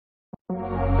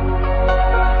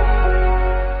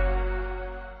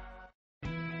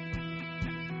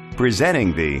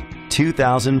Presenting the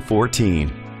 2014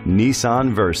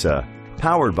 Nissan Versa.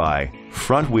 Powered by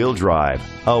front-wheel drive,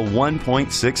 a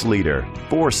 1.6-liter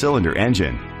four-cylinder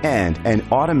engine, and an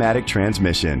automatic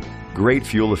transmission. Great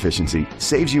fuel efficiency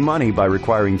saves you money by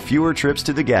requiring fewer trips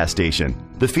to the gas station.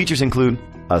 The features include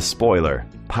a spoiler,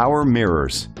 power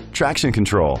mirrors, traction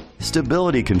control,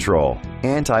 stability control,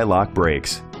 anti-lock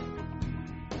brakes.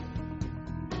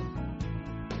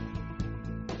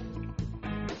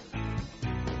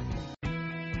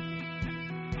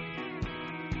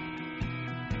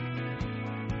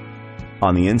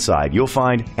 On the inside, you'll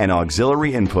find an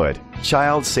auxiliary input,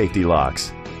 child safety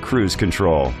locks, cruise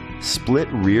control, split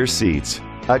rear seats,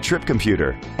 a trip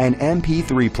computer, an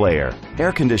MP3 player,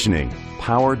 air conditioning,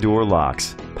 power door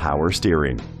locks, power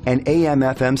steering, an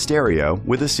AM/FM stereo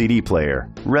with a CD player.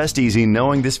 Rest easy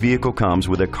knowing this vehicle comes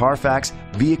with a Carfax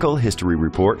Vehicle History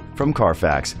Report from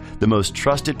Carfax, the most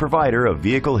trusted provider of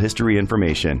vehicle history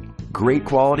information. Great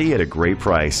quality at a great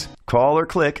price. Call or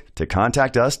click to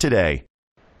contact us today.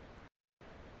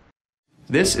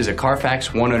 This is a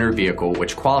Carfax one-owner vehicle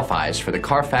which qualifies for the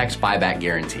Carfax buyback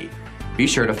guarantee. Be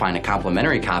sure to find a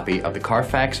complimentary copy of the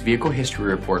Carfax Vehicle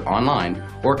History Report online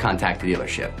or contact the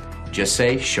dealership. Just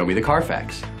say, "Show me the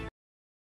Carfax."